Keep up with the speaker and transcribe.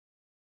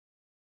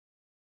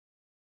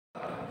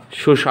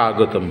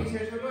সুস্বাগতম।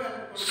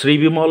 শ্রী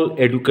বিমল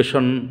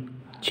এডুকেশন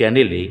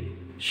চ্যানেলে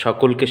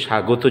সকলকে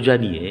স্বাগত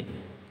জানিয়ে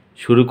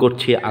শুরু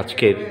করছি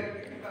আজকের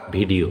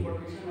video.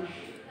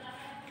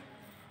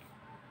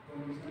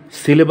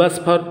 Syllabus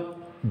for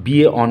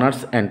BA honours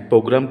and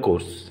program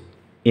course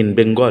in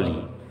Bengali,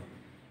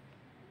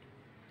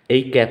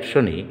 এই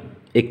ক্যাপশনে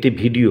একটি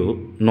ভিডিও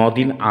 9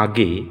 দিন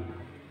আগে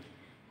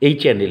এই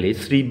চ্যানেলে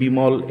শ্রী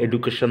বিমল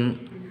এডুকেশন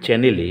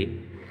চ্যানেলে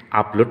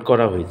আপলোড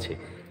করা হয়েছে।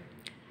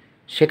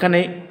 সেখানে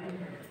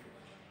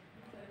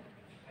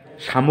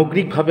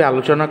সামগ্রিকভাবে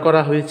আলোচনা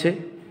করা হয়েছে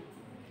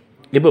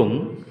এবং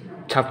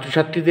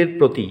ছাত্রছাত্রীদের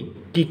প্রতি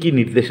কী কী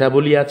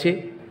নির্দেশাবলী আছে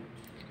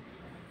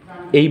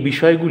এই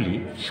বিষয়গুলি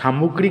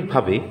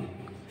সামগ্রিকভাবে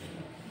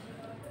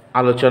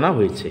আলোচনা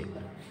হয়েছে।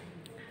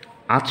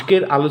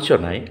 আজকের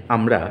আলোচনায়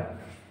আমরা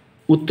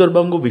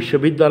উত্তরবঙ্গ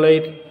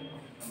বিশ্ববিদ্যালয়ের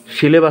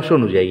সিলেবাস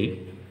অনুযায়ী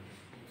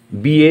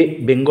বিএ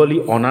বেঙ্গলি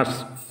অনার্স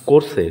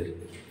কোর্সের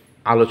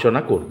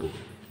আলোচনা করব।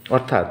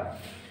 অর্থাৎ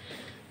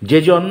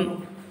যেজন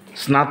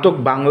স্নাতক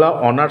বাংলা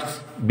অনার্স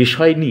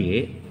বিষয় নিয়ে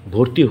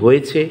ভর্তি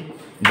হয়েছে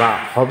বা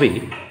হবে,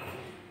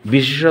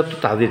 বিশেষত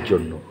তাদের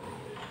জন্য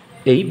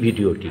এই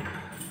ভিডিওটি।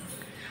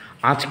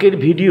 আজকের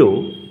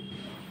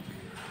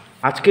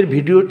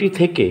ভিডিওটি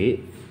থেকে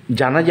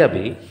জানা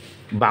যাবে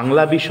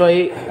বাংলা বিষয়ে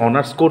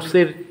অনার্স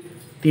কোর্সের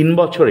 3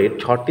 বছরের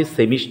 6টি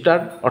সেমিস্টার,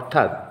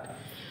 অর্থাৎ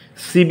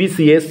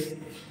সিবিসিএস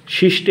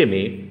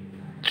সিস্টেমে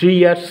 3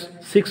 ইয়ার্স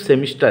 6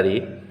 সেমিস্টারে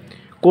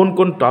কোন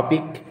কোন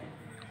টপিক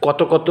কত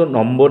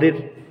নম্বরের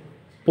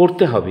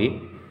পড়তে হবে,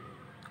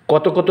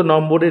 কত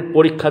নম্বরের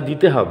পরীক্ষা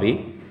দিতে হবে,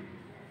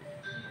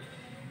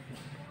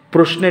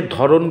 প্রশ্নের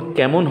ধরন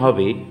কেমন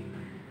হবে,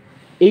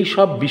 এই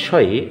সব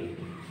বিষয়ে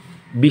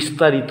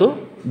বিস্তারিত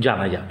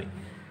জানা যাবে।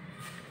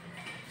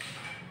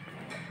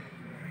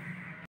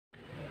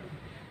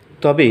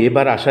 তবে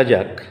এবার আসা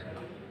যাক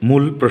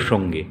মূল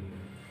প্রসঙ্গে।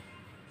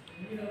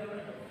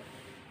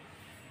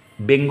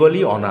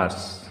 Bengali honours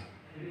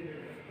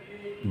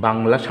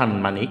Bangla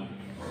সাম্মানিক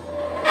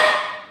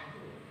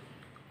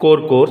core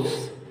course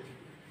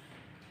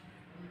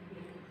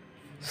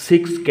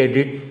 6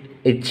 credit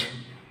each,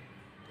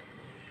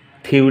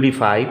 theory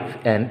 5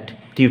 and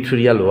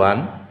tutorial 1,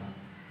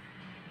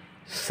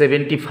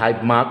 75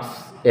 marks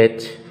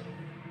each,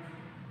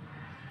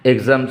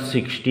 exam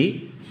 60,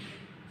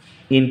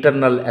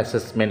 internal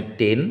assessment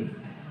 10,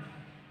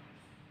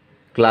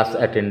 class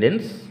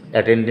attendance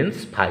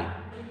 5,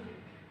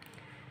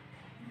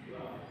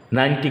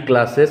 90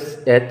 classes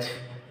each,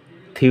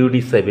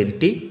 theory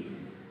 70,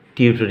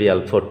 tutorial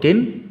 14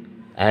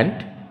 and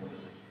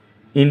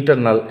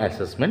internal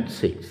assessment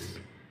 6।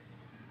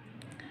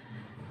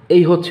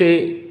 এই হচ্ছে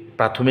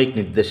প্রাথমিক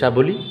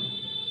নির্দেশাবলী।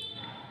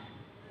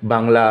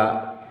 বাংলা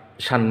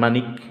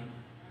সাম্মানিক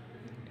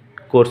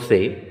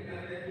কোর্সে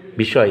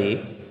বিষয়ে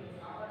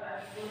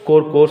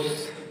কোর কোর্স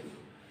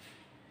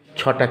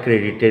 6টা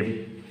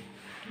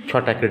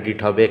ক্রেডিট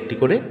হবে একটি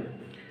করে।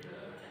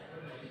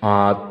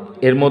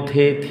 এর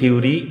মধ্যে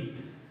থিওরি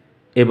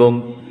এবং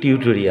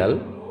টিউটোরিয়াল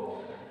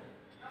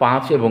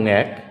 5 এবং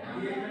 1,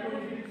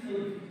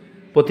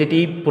 প্রতিটি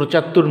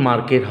 75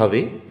 মার্কের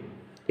হবে।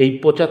 এই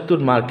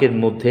 75 মার্কের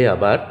মধ্যে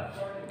আবার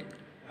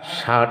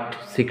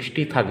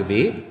 60 থাকবে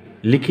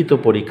লিখিত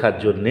পরীক্ষার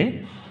জন্যে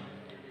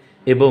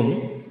এবং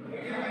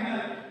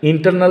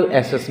ইন্টারনাল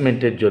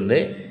অ্যাসেসমেন্টের জন্যে,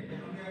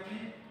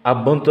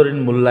 আভ্যন্তরীণ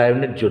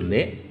মূল্যায়নের জন্যে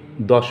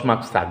 10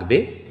 মার্কস থাকবে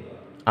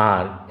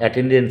আর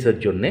অ্যাটেন্ডেন্সের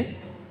জন্যে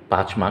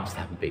 5 মার্কস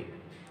থাকবে।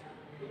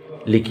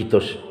 লিখিত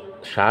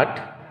 60,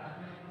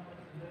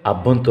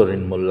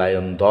 আভ্যন্তরীণ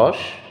মূল্যায়ন 10,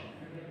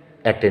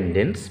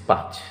 অ্যাটেন্ডেন্স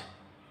 5,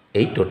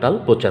 এই টোটাল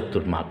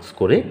 75 মার্কস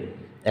করে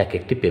এক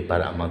একটি পেপার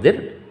আমাদের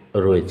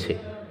রয়েছে।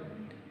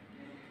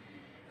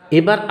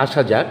 এবার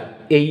আসা যাক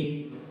এই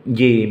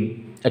যে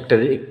একটা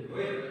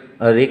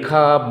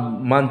রেখা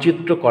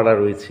মানচিত্র করা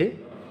রয়েছে,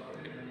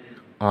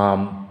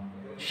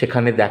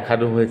 সেখানে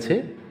দেখানো হয়েছে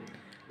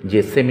যে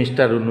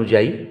সেমিস্টার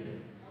অনুযায়ী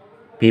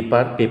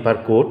পেপার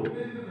কোড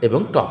এবং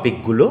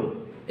টপিকগুলো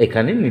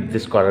এখানে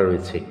নির্দেশ করা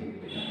রয়েছে।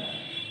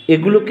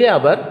 এগুলোকে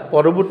আবার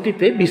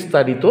পরবর্তীতে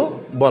বিস্তারিত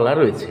বলা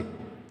রয়েছে।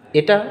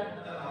 এটা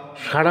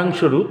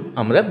সারাংশরূপ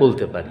আমরা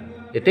বলতে পারি,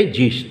 এটাই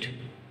জিস্ট।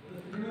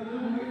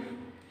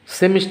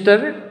 সেমিস্টার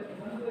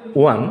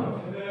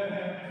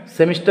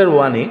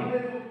 1-এ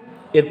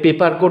এর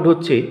পেপার কোড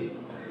হচ্ছে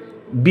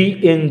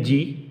BNG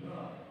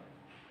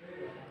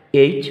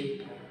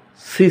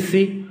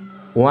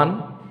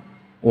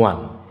HCC11।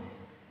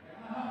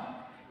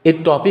 এর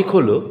টপিক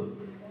হলো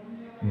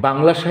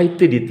বাংলা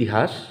সাহিত্যের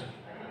ইতিহাস,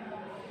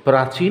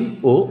 প্রাচীন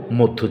ও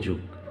মধ্যযুগ।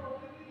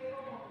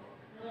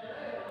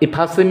 এই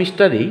ফার্স্ট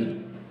সেমিস্টারেই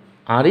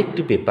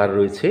আরেকটি পেপার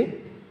রয়েছে,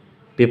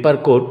 paper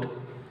code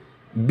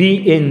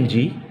BNG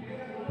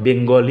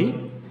Bengali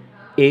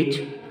H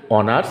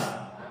honours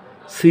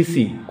CC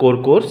core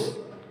course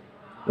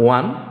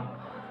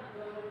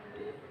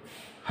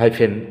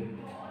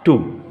 1-2।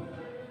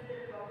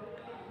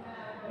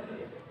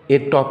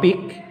 এর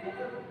টপিক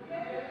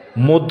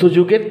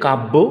মধ্যযুগের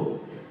কাব্য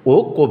ও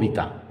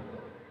কবিতা।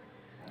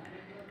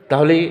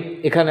 তাহলে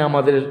এখানে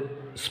আমাদের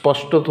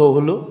স্পষ্টত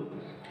হলো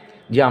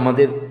যে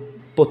আমাদের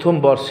প্রথম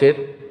বর্ষের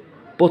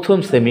প্রথম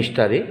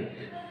সেমিস্টারে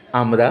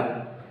আমরা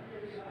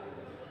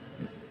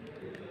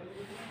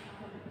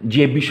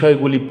যে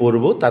বিষয়গুলি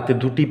পড়ব তাতে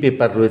দুটি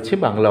পেপার রয়েছে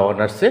বাংলা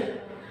অনার্সের।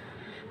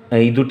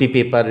 এই দুটি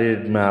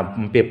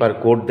পেপার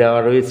কোড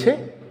দেওয়া রয়েছে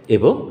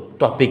এবং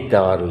টপিক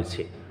দেওয়া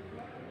রয়েছে।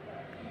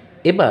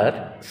 এবার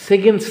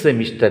সেকেন্ড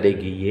সেমিস্টারে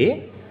গিয়ে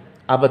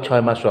আবার 6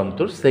 মাস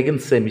অন্তর সেকেন্ড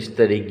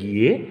সেমিস্টারে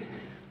গিয়ে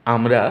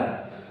আমরা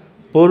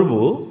পড়ব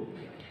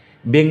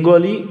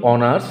বেঙ্গলি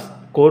অনার্স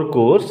কোর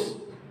কোর্স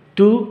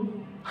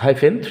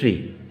 2-3,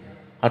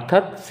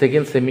 অর্থাৎ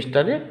সেকেন্ড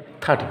সেমিস্টারের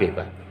থার্ড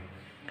পেপার।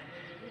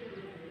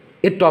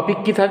 এর টপিক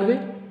কি থাকবে?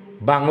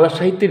 বাংলা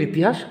সাহিত্যের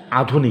ইতিহাস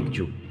আধুনিক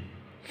যুগ।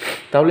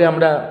 তাহলে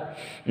আমরা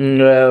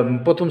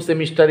প্রথম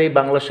সেমিস্টারে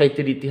বাংলা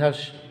সাহিত্যের ইতিহাস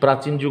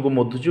প্রাচীন যুগ ও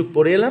মধ্যযুগ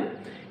পড়ে এলাম।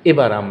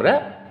 এবার আমরা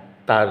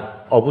তার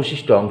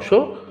অবশিষ্ট অংশ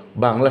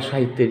বাংলা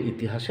সাহিত্যের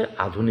ইতিহাসের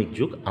আধুনিক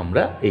যুগ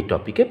আমরা এই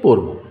টপিকে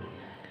পড়ব।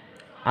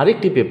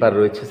 আরেকটি পেপার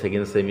রয়েছে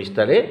সেকেন্ড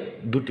সেমিস্টারে,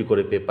 দুটি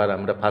করে পেপার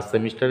আমরা ফার্স্ট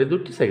সেমিস্টারে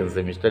দুটি, সেকেন্ড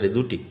সেমিস্টারে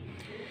দুটি।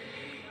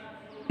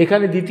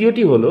 এখানে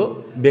দ্বিতীয়টি হলো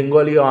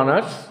বেঙ্গলি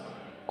অনার্স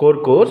কোর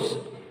কোর্স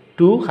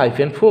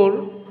 2-4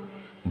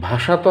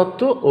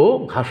 ভাষাতত্ত্ব ও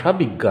ভাষা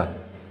বিজ্ঞান।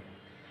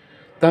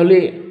 তাহলে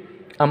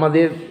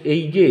আমাদের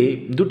এই যে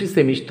দুটি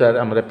সেমিস্টার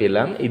আমরা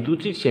পেলাম, এই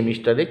দুটি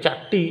সেমিস্টারে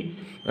 4টি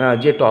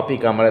যে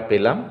টপিক আমরা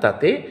পেলাম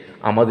তাতে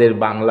আমাদের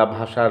বাংলা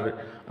ভাষার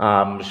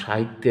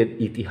সাহিত্যের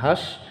ইতিহাস,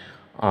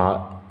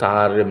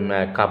 তার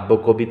কাব্য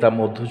কবিতা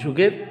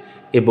মধ্যযুগের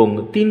এবং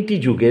 3টি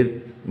যুগের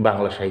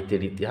বাংলা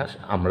সাহিত্যের ইতিহাস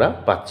আমরা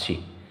পাচ্ছি।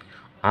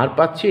 আর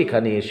পাচ্ছি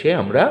এখানে এসে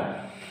আমরা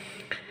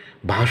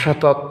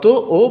ভাষাতত্ত্ব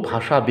ও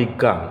ভাষা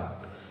বিজ্ঞান,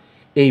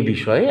 এই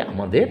বিষয়ে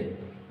আমাদের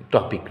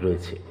টপিক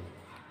রয়েছে।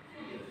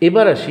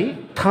 এবার আসি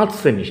থার্ড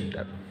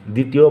সেমিস্টার,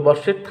 দ্বিতীয়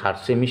বর্ষের থার্ড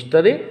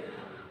সেমিস্টারে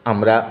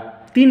আমরা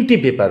 3টি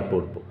পেপার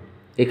পড়ব।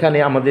 এখানে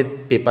আমাদের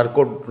পেপার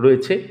কোড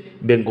রয়েছে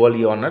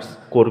বেঙ্গলি অনার্স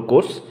কোর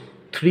কোর্স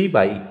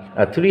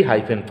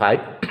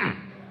 3/3-5।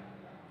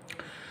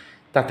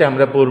 তাতে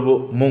আমরা পড়ব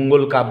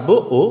মঙ্গল কাব্য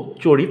ও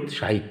চরিত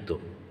সাহিত্য।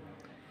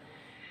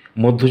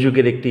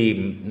 মধ্যযুগের একটি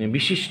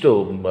বিশিষ্ট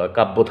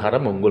কাব্যধারা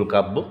মঙ্গল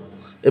কাব্য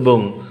এবং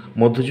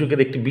মধ্যযুগের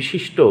একটি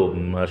বিশিষ্ট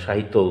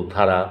সাহিত্য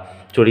ধারা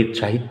চরিত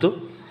সাহিত্য,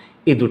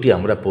 এই দুটি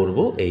আমরা পড়ব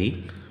এই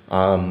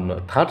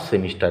থার্ড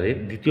সেমিস্টারের,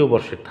 দ্বিতীয়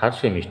বর্ষের থার্ড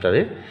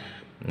সেমিস্টারের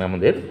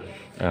আমাদের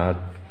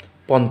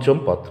পঞ্চম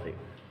পত্রে।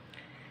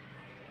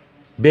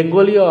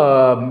 বেঙ্গলি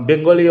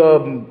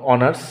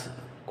অনার্স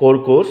কোর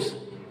কোর্স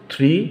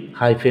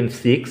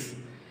 3-6,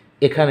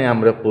 এখানে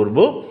আমরা পড়ব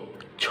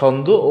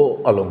ছন্দ ও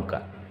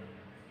অলঙ্কার।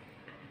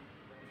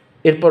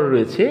 এরপর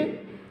রয়েছে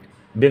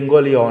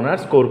বেঙ্গলি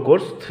অনার্স কোর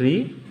কোর্স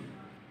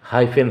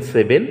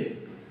 3-7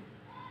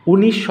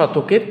 19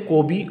 শতকের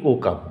কবি ও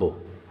কাব্য।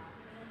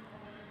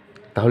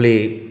 তাহলে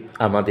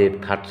আমাদের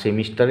থার্ড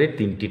সেমিস্টারের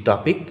 3টি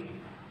টপিক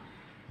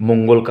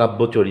মঙ্গল কাব্য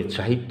চরিত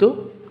সাহিত্য,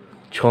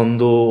 ছন্দ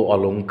ও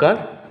অলঙ্কার,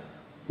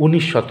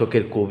 19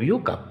 শতকের কবি ও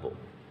কাব্য।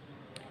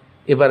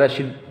 এবার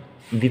আসি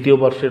দ্বিতীয়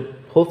বর্ষের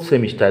ফোর্থ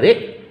সেমিস্টারে।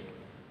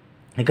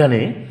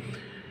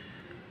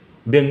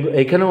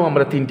 এখানেও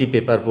আমরা 3টি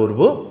পেপার পড়ব।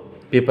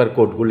 পেপার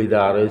কোডগুলি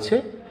দেওয়া রয়েছে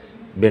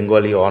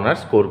বেঙ্গলি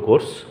অনার্স কোর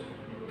কোর্স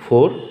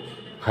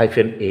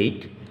 4-8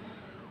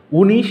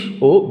 19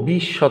 ও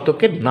 20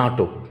 শতকের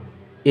নাটক।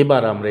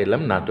 এবার আমরা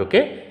এলাম নাটকে।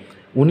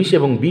 19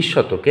 এবং 20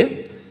 শতকের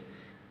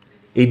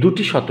এই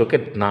দুটি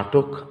শতকের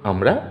নাটক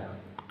আমরা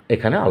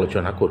এখানে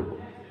আলোচনা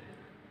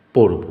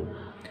পড়ব।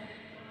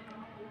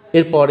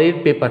 এর পরের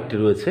পেপারটি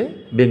রয়েছে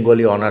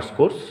বেঙ্গলি অনার্স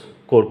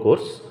কোর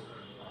কোর্স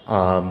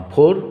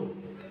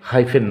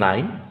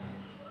 4-9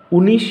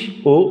 19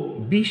 ও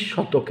 20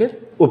 শতকের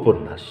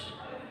উপন্যাস।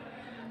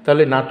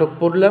 তাহলে নাটক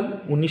পড়লাম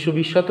 19 ও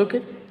 20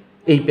 শতকের,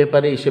 এই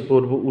পেপারে এসে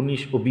পড়ব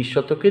 19 ও 20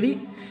 শতকেরই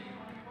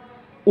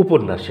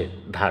উপন্যাসের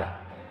ধারা।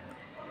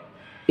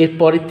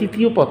 এরপরে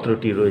তৃতীয়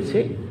পত্রটি রয়েছে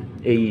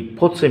এই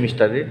ফোর্থ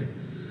সেমিস্টারের,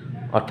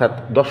 অর্থাৎ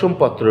দশম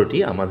পত্রটি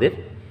আমাদের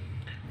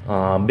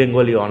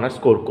বেঙ্গলি অনার্স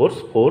কোর কোর্স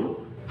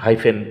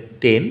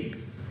 4-10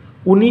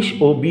 19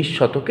 ও 20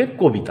 শতকের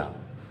কবিতা।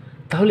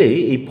 তাহলে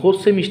এই ফোর্থ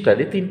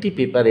সেমিস্টারে 3টি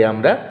পেপারে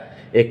আমরা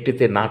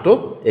একটিতে নাটক,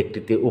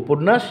 একটিতে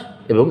উপন্যাস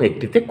এবং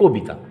একটিতে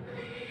কবিতা,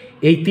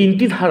 এই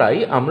 3টি ধারায়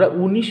আমরা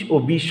 19 ও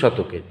 20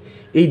 শতকের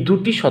এই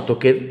দুটি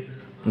শতকের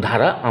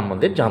ধারা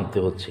আমাদের জানতে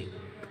হচ্ছে।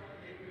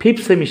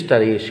 ফিফথ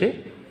সেমিস্টারে এসে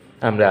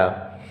আমরা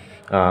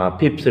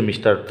fifth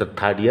semester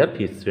third year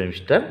fifth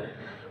semester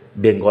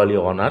Bengali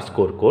honours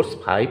core course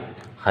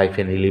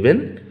 5-11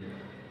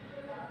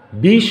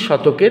 20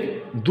 শতকের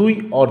 2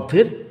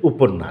 অর্ধের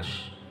উপন্যাস।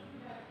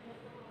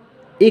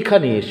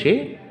 এখানে এসে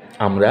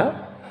আমরা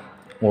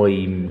ওই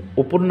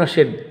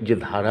উপন্যাসের যে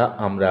ধারা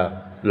আমরা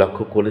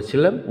লক্ষ্য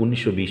করেছিলাম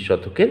 19 ও 20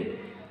 শতকের,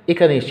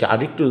 এখানে এসে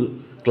আরেকটু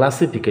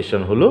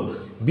ক্লাসিফিকেশন হলো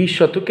 20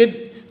 শতকের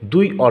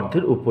 2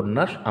 অর্ধের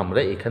উপন্যাস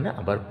আমরা এখানে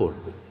আবার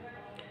পড়ব।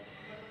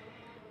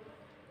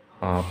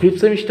 ফিফথ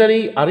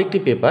সেমিস্টারেই আরেকটি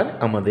পেপার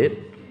আমাদের,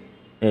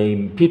 এই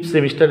ফিফথ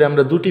সেমিস্টারে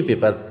আমরা দুটি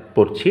পেপার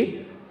পড়ছি।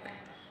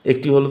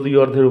 একটি হলো 2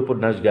 অর্ধের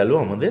উপন্যাস গেল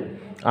আমাদের,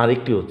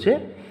 আরেকটি হচ্ছে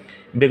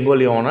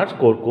Bengali honours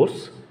core course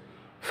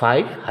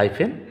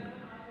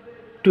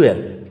 5-12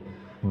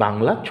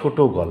 Bangla ছোট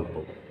গল্প।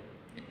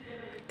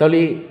 তাহলে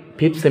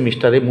ফিফথ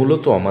সেমিস্টারে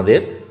মূলত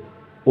আমাদের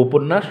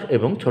উপন্যাস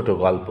এবং ছোট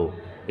গল্প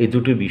এই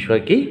দুটি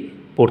বিষয়কেই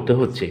পড়তে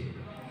হচ্ছে।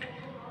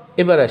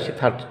 এবার আসি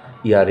থার্ড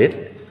ইয়ারের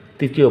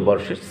তৃতীয়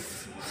বর্ষের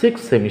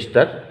সিক্স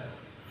সেমিস্টার।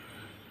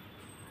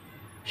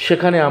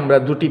 সেখানে আমরা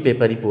দুটি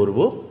পেপারই পড়ব,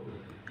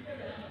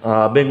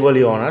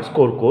 বেঙ্গলি অনার্স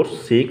কোর কোর্স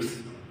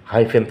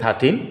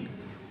 6-13।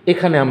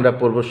 এখানে আমরা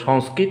পড়ব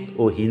সংস্কৃত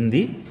ও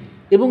হিন্দি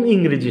এবং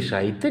ইংরেজি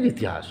সাহিত্যের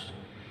ইতিহাস।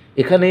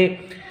 এখানে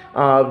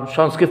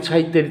সংস্কৃত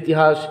সাহিত্যের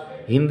ইতিহাস,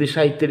 হিন্দি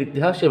সাহিত্যের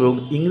ইতিহাস এবং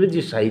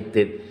ইংরেজি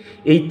সাহিত্যের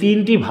এই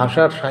তিনটি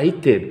ভাষার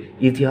সাহিত্যের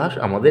ইতিহাস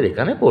আমাদের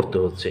এখানে পড়তে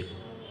হচ্ছে।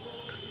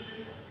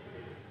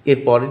 এর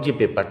পরের যে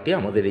পেপারটি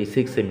আমাদের এই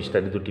সিক্স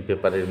সেমিস্টারে দুটি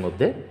পেপারের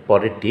মধ্যে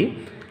পরেরটি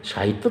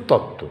সাহিত্য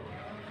তত্ত্ব।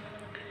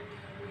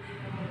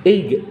 এই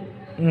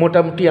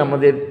মোটামুটি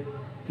আমাদের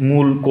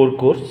মূল কোর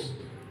কোর্স।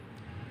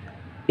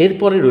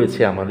 এরপরে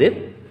রয়েছে আমাদের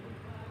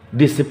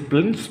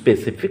ডিসিপ্লিন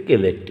স্পেসিফিক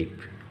ইলেকটিভ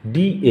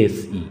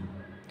ডিএসই।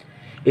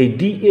 এই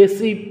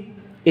ডিএসই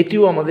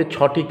এটিও আমাদের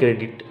 6টি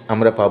ক্রেডিট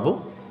আমরা পাব,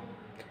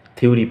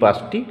 থিওরি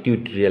 5টি,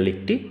 টিউটোরিয়াল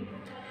 1টি।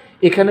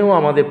 এখানেও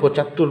আমাদের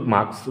 75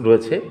 মার্কস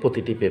রয়েছে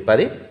প্রতিটি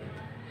পেপারে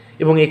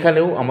এবং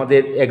এখানেও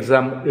আমাদের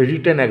এক্সাম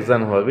রিটেন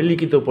এক্সাম হবে,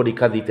 লিখিত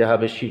পরীক্ষা দিতে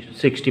হবে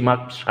 60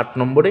 মার্কস 60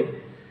 নম্বরে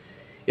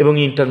এবং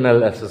ইন্টারনাল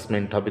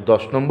অ্যাসেসমেন্ট হবে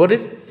 10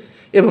 নম্বরের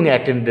এবং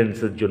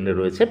অ্যাটেন্ডেন্সের জন্য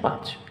রয়েছে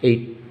 5। এই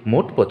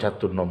মোট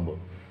 75 নম্বর,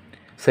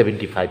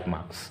 75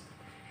 মার্কস।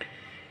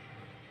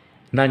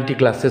 90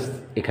 ক্লাসেস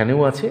এখানেও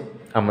আছে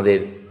আমাদের,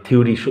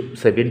 থিওরি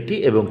 70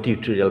 এবং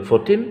টিউটোরিয়াল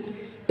 14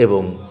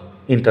 এবং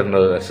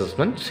ইন্টারনাল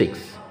অ্যাসেসমেন্ট 6।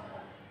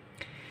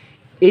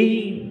 এই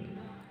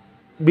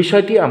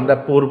বিষয়টি আমরা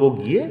পড়ব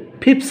গিয়ে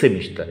ফিফথ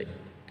সেমিস্টারে।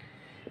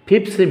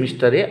 ফিফথ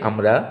সেমিস্টারে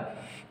আমরা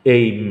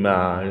এই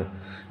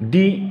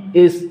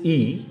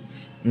ডিএসই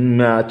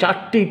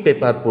 4টি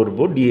পেপার পড়ব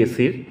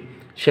ডিএসির।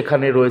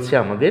 সেখানে রয়েছে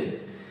আমাদের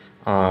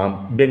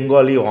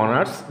বেঙ্গলি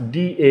অনার্স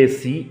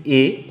ডিএসি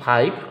এ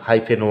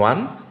 5-1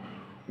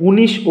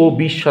 19 ও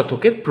 20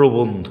 শতকের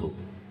প্রবন্ধ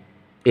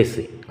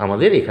এসে।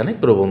 আমাদের এখানে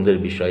প্রবন্ধের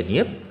বিষয়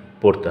নিয়ে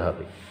পড়তে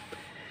হবে।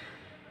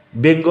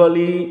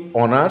 Bengali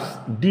honours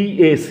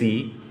DAC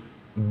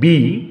B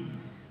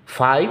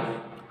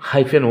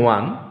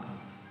 5-1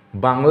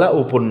 Bangla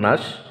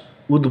উপন্যাস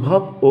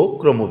উদ্ভব ও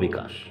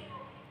ক্রমবিকাশ।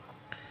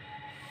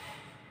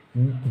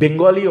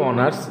 বেঙ্গলি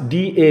অনার্স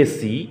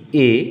ডিএসি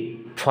এ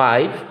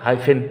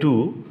 5-2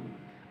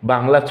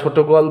 বাংলা ছোট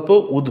গল্প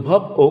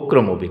উদ্ভব ও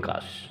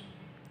ক্রমবিকাশ।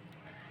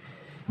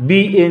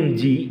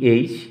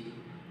 বিএনজিএইচ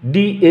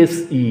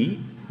ডিএসই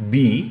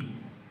বি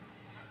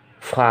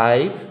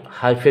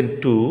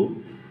 5-2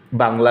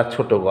 বাংলা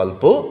ছোট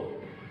গল্প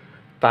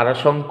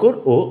তারাশঙ্কর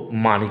ও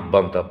মানিক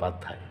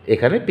বন্দ্যোপাধ্যায়।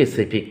 এখানে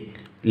স্পেসিফিক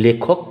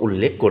লেখক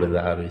উল্লেখ করে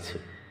দেওয়া রয়েছে।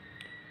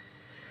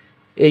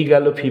 এই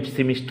গেল ফিফথ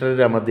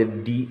সেমিস্টারের আমাদের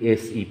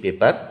ডিএসই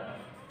পেপার,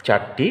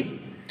 4টি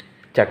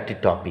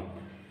টপিক।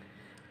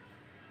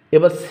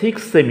 এবার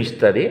সিক্স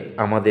সেমিস্টারে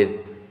আমাদের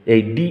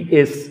এই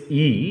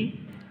ডিএসই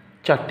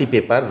 4টি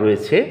পেপার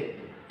রয়েছে।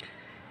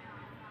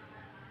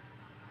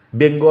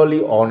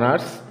 বেঙ্গলি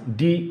অনার্স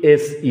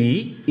ডিএসই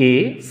এ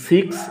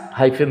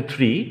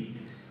 6-3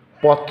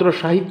 পত্র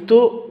সাহিত্য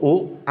ও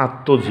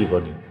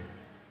আত্মজীবনী।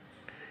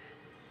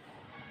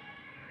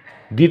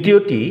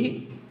 দ্বিতীয়টি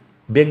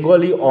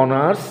Bengali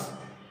honours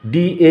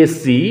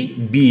DSC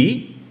B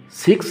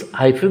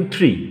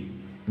 6-3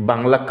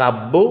 Bangla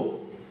কাব্য,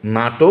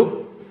 নাটক,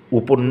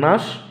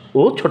 উপন্যাস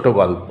ও ছোট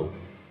গল্প।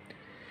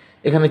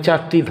 এখানে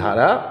 4টি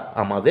ধারা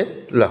আমাদের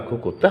লক্ষ্য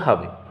করতে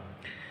হবে।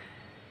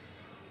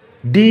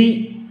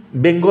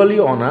 বেঙ্গলি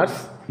অনার্স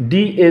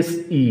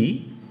ডিএসই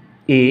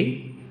এ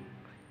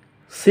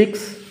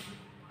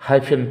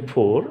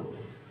 6-4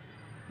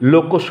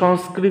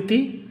 লোকসংস্কৃতি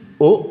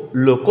ও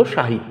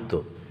লোকসাহিত্য।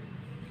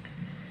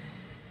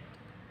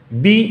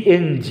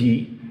 BNG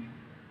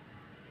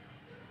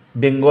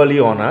Bengali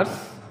honours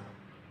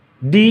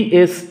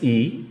DSE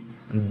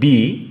B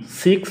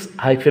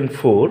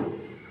 6-4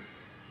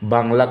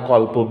 Bangla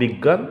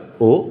কল্পবিজ্ঞান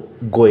ও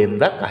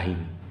গোয়েন্দা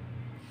কাহিনী।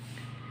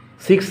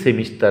 সিক্স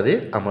সেমিস্টারে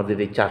আমাদের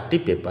এই 4টি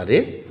পেপারে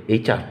এই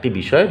 4টি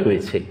বিষয়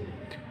রয়েছে: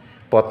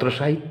 পত্র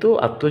সাহিত্য,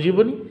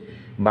 আত্মজীবনী,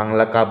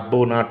 বাংলা কাব্য,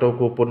 নাটক,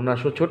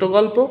 উপন্যাস ও ছোট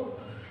গল্প,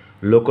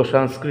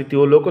 লোকসংস্কৃতি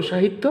ও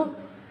লোকসাহিত্য,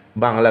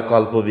 বাংলা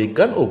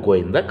কল্পবিজ্ঞান ও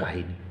গোয়েন্দা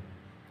কাহিনী।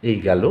 এই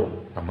গেল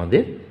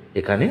আমাদের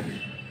এখানে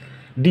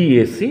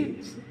ডিএসসি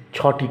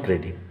 6টি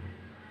ক্রেডিট।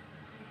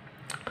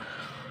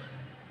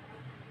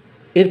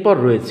 এরপর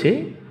রয়েছে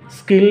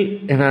skill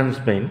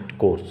enhancement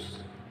course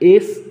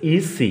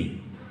SEC,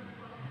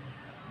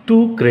 2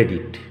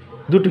 credit,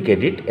 2টি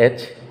credit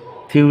H,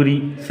 theory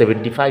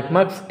 75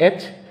 marks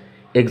H,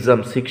 exam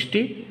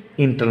 60,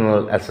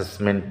 internal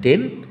assessment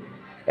 10,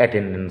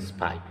 attendance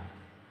 5,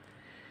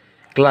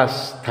 class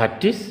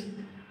 30,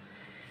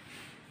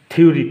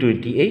 theory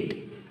 28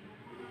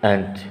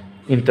 and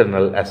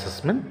internal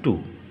assessment 2।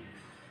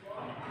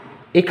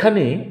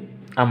 এখানে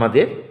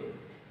আমাদের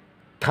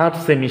থার্ড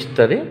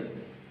সেমিস্টারে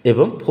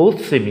এবং ফোর্থ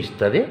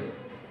সেমিস্টারে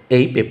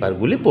এই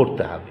পেপারগুলি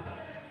পড়তে হবে।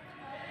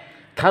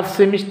 থার্ড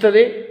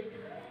সেমিস্টারে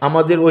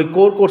আমাদের ওই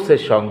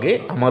কোর্সের সঙ্গে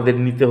আমাদের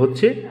নিতে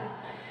হচ্ছে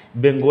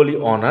বেঙ্গলি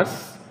অনার্স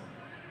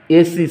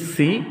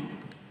SHREE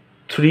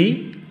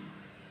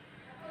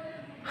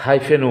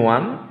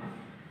 3-1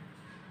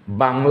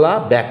 বাংলা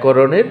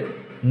ব্যাকরণের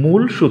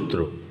মূল সূত্র,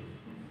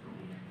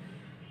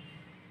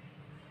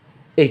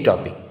 এই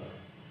টপিক।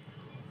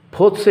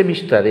 ফোর্থ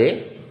সেমিস্টারে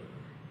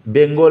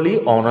বেঙ্গলি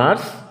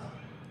অনার্স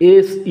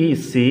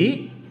SEC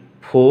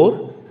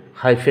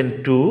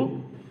 4-2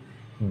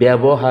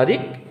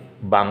 ব্যবহারিক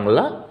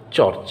বাংলা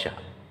চর্চা।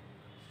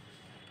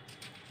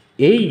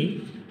 এই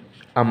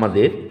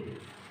আমাদের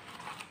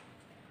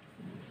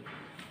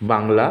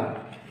বাংলা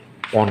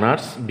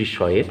অনার্স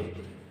বিষয়ের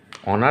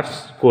অনার্স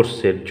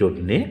কোর্সের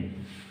জন্যে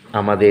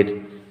আমাদের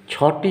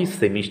 6টি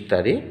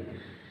সেমিস্টারে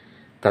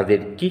তাদের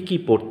কি কি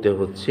পড়তে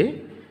হচ্ছে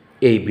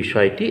এই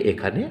বিষয়টি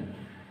এখানে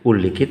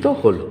উল্লিখিত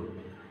হলো।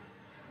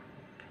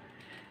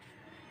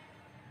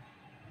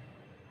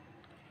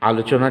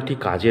 আলোচনাটি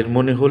কাজের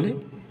মনে হলে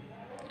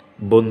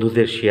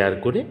বন্ধুদের শেয়ার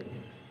করে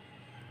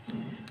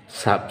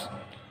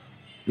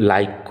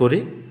লাইক করে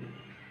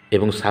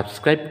এবং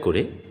সাবস্ক্রাইব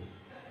করে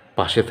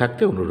পাশে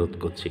থাকতে অনুরোধ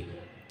করছি।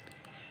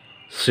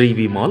 শ্রী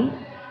বিমল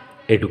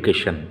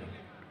এডুকেশন।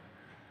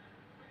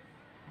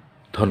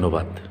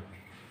 ধন্যবাদ।